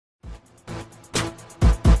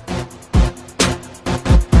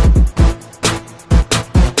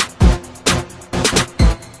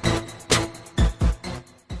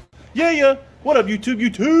Yeah. What up, YouTube?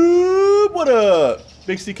 YouTube, what up?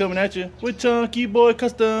 Big C coming at you with Chunky Boy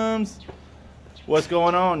Customs. What's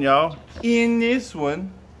going on, y'all? In this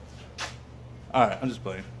one. Alright, I'm just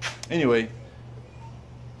playing. Anyway,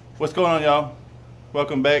 what's going on, y'all?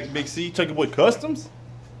 Welcome back, Big C, Chunky Boy Customs.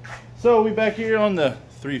 So, we back here on the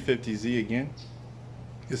 350Z again.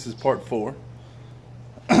 This is part 4.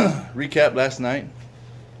 Recap last night.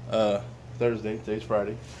 Thursday, today's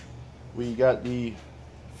Friday. We got the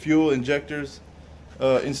fuel injectors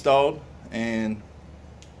installed and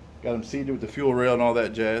got them seated with the fuel rail and all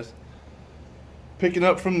that jazz. Picking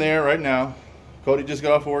up from there right now. Cody just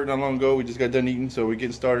got off work not long ago. We just got done eating, so we're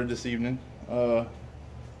getting started this evening. We're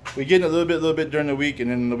getting a little bit during the week, and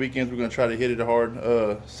then the weekends we're going to try to hit it hard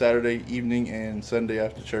Saturday evening and Sunday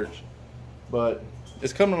after church. But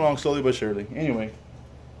it's coming along slowly but surely. Anyway,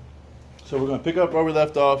 so we're going to pick up where we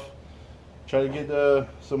left off. Try to get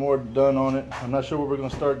some more done on it. I'm not sure where we're going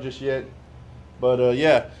to start just yet. But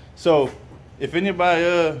yeah, so if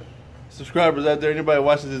anybody, subscribers out there, anybody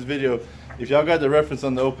watches this video, if y'all got the reference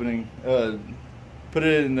on the opening, put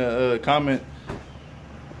it in the comment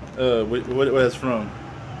what it's from.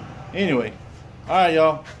 Anyway, alright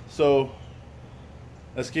y'all, so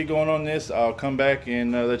let's get going on this. I'll come back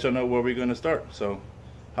and let y'all know where we're going to start. So,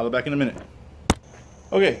 holla back in a minute.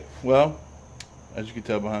 Okay, well, as you can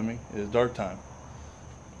tell behind me, it's dark time.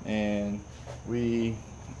 And we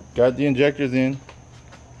got the injectors in.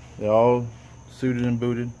 They're all suited and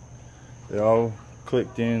booted. They're all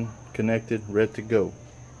clicked in, connected, ready to go.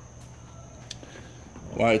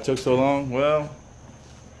 Why it took so long? Well,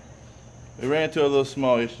 we ran into a little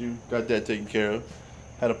small issue. Got that taken care of.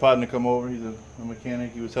 Had a partner come over. He's a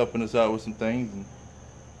mechanic. He was helping us out with some things, and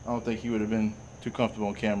I don't think he would have been too comfortable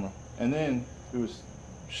on camera. And then we was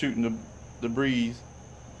shooting the breeze.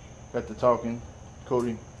 Got to talking.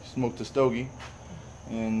 Cody smoked a stogie,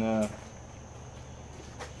 and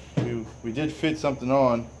we did fit something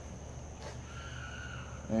on,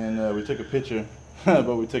 and we took a picture,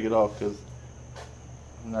 but we took it off because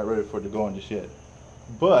I'm not ready for it to go on just yet.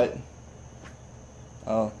 But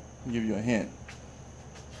I'll give you a hint.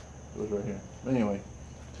 It was right here. But anyway,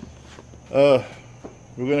 we're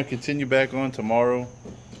gonna continue back on tomorrow.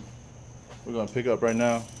 We're gonna pick up right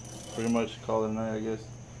now. Pretty much call it a night, I guess.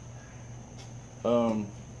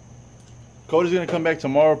 Cody's gonna come back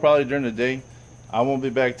tomorrow, probably during the day. I won't be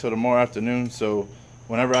back till tomorrow afternoon, so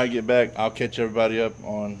whenever I get back, I'll catch everybody up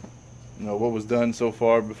on, you know, what was done so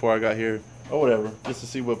far before I got here, or whatever, just to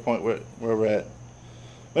see what point where we're at.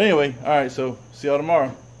 But anyway, all right, so see y'all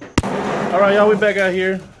tomorrow. All right, y'all, we back out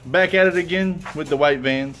here, back at it again with the white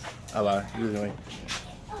vans. I lied. Anyway,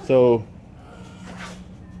 so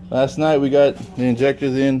last night we got the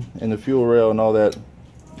injectors in and the fuel rail and all that,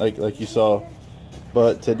 like you saw.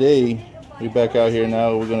 But today we back out here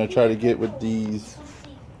now. We're gonna try to get with these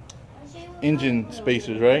engine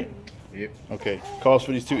spacers, right? Yep. Okay. Cost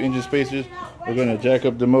for these 2 engine spacers. We're gonna jack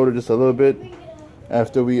up the motor just a little bit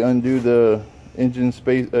after we undo the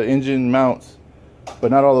engine mounts, but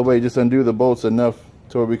not all the way. Just undo the bolts enough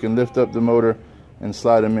to where we can lift up the motor and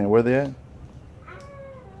slide them in. Where they at?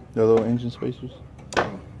 The little engine spacers.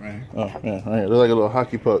 Right here. Oh yeah, right here. They're like a little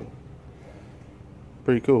hockey puck.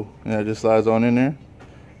 Pretty cool. And it just slides on in there, and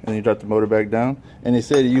then you drop the motor back down. And they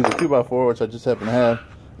say to use a 2x4, which I just happen to have,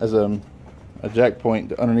 as a jack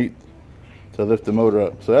point underneath to lift the motor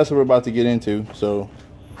up. So that's what we're about to get into. So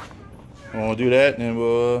we'll do that, and then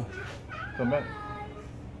we'll come back.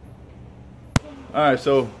 All right,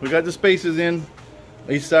 so we got the spacers in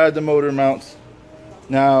each side of the motor mounts.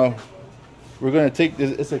 Now we're gonna take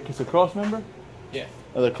this. It's a cross member. Yeah.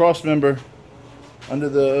 The cross member under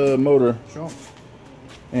the motor. Sure.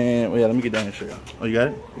 And well, yeah, let me get down here and show you. Oh, you got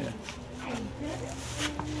it? Yeah.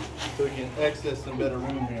 So we can access some better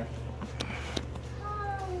room here.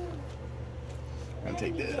 I'll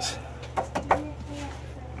take this.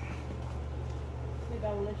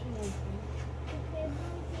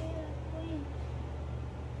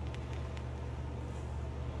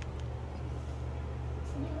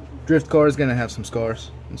 Drift car is gonna have some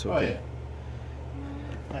scars. It's okay. Oh,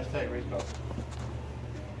 yeah. Hashtag race car.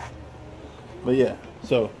 But yeah,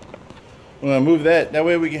 so I'm gonna move that. That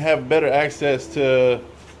way we can have better access to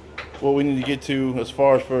what we need to get to as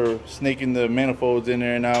far as for snaking the manifolds in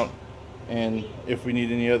there and out, and if we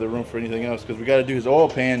need any other room for anything else, because we got to do his oil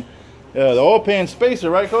pan, the oil pan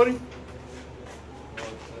spacer, right, Cody?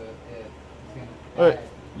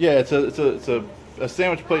 Yeah, it's a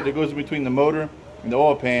sandwich plate that goes in between the motor and the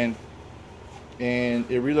oil pan, and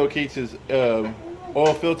it relocates his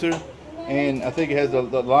oil filter, and I think it has the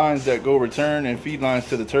lines that go return and feed lines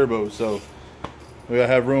to the turbo, so we gotta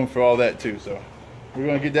have room for all that too. So we're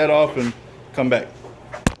gonna get that off and come back.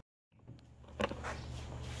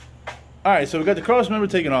 All right, so we got the cross member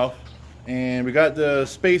taken off, and we got the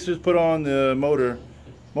spacers put on the motor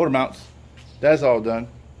mounts. That's all done.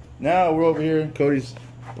 Now we're over here. Cody's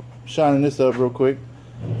shining this up real quick,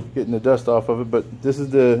 getting the dust off of it. But this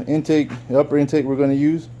is the intake, the upper intake we're going to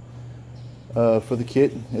use for the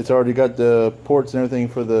kit. It's already got the ports and everything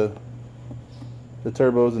for the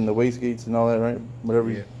turbos and the wastegates and all that, right?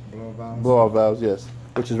 Whatever. Yeah, blow-off valves. Blow-off valves, yes.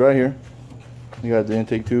 Which is right here. You got the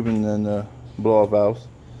intake tube and then the blow-off valves.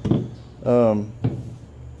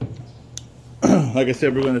 Like I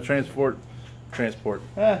said, we're going to transport.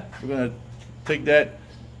 We're going to take that,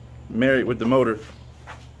 marry it with the motor,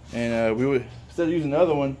 and we would, instead of using the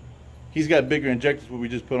other one, he's got bigger injectors what we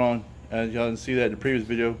just put on. Y'all didn't see that in the previous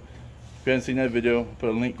video. If you haven't seen that video, I'll put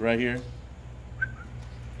a link right here.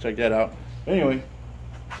 Check that out. Anyway,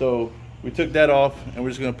 so we took that off and we're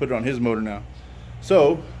just going to put it on his motor now.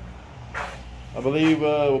 So I believe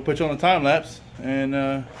we'll put you on a time lapse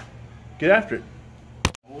and get after it.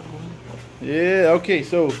 Yeah, okay,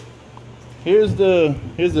 so here's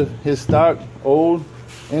his stock old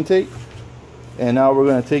intake, and now we're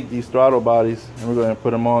going to take these throttle bodies and we're going to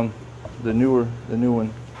put them on the new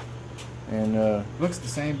one. And looks the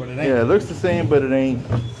same, but it ain't. yeah, it looks the same, but it ain't.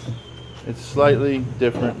 It's slightly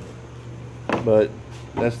different, but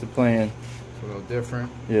that's the plan. It's a little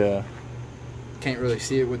different. Yeah. Can't really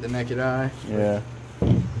see it with the naked eye. Yeah.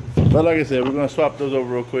 But like I said, we're going to swap those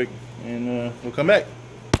over real quick and we'll come back.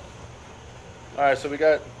 Alright, so we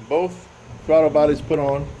got both throttle bodies put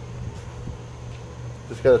on.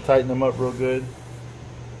 Just got to tighten them up real good.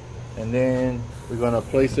 And then we're going to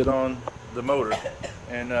place it on the motor.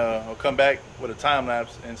 And I'll come back with a time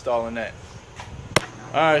lapse installing that.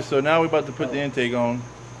 Alright, so now we're about to put the intake on.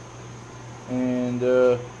 And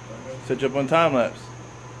set you up on time lapse.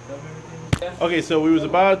 Okay, so we was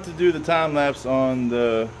about to do the time lapse on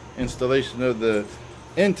the installation of the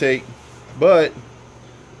intake, but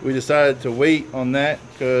we decided to wait on that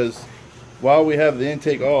because while we have the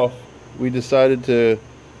intake off, we decided to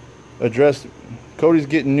address. Cody's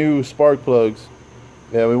getting new spark plugs.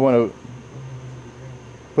 Yeah, we want to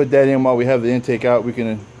put that in while we have the intake out. We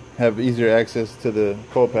can have easier access to the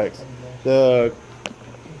cold packs. The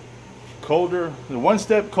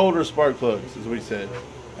one-step colder spark plugs is what he said.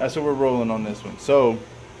 That's what we're rolling on this one. So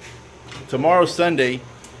tomorrow's Sunday,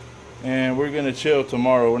 and we're gonna chill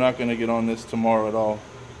tomorrow. We're not gonna get on this tomorrow at all.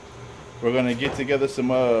 We're gonna get together some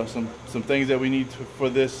things that we need for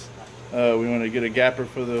this. We want to get a gapper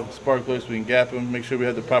for the spark plugs so we can gap them. Make sure we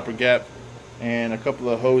have the proper gap, and a couple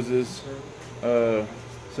of hoses,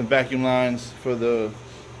 some vacuum lines for the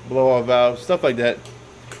blow-off valve, stuff like that.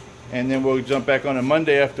 And then we'll jump back on a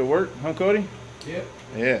Monday after work, huh, Cody? Yep.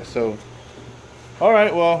 Yeah. So. All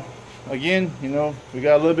right, well, again, you know, we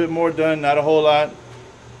got a little bit more done, not a whole lot.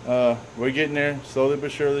 We're getting there slowly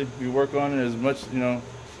but surely. We work on it as much, you know.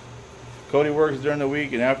 Cody works during the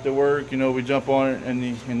week, and after work, you know, we jump on it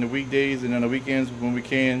in the weekdays and on the weekends when we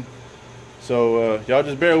can. So y'all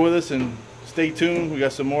just bear with us and stay tuned. We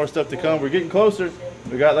got some more stuff to come. We're getting closer.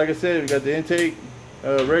 We got, like I said, we got the intake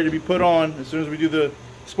ready to be put on as soon as we do the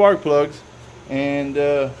spark plugs, and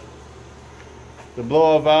the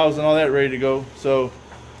blow-off valves and all that ready to go. So,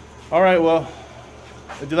 all right, well,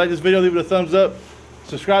 if you like this video, leave it a thumbs up.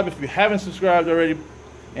 Subscribe if you haven't subscribed already,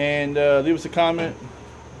 and leave us a comment.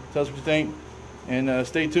 Tell us what you think, and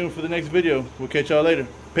stay tuned for the next video. We'll catch y'all later.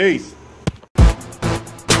 Peace.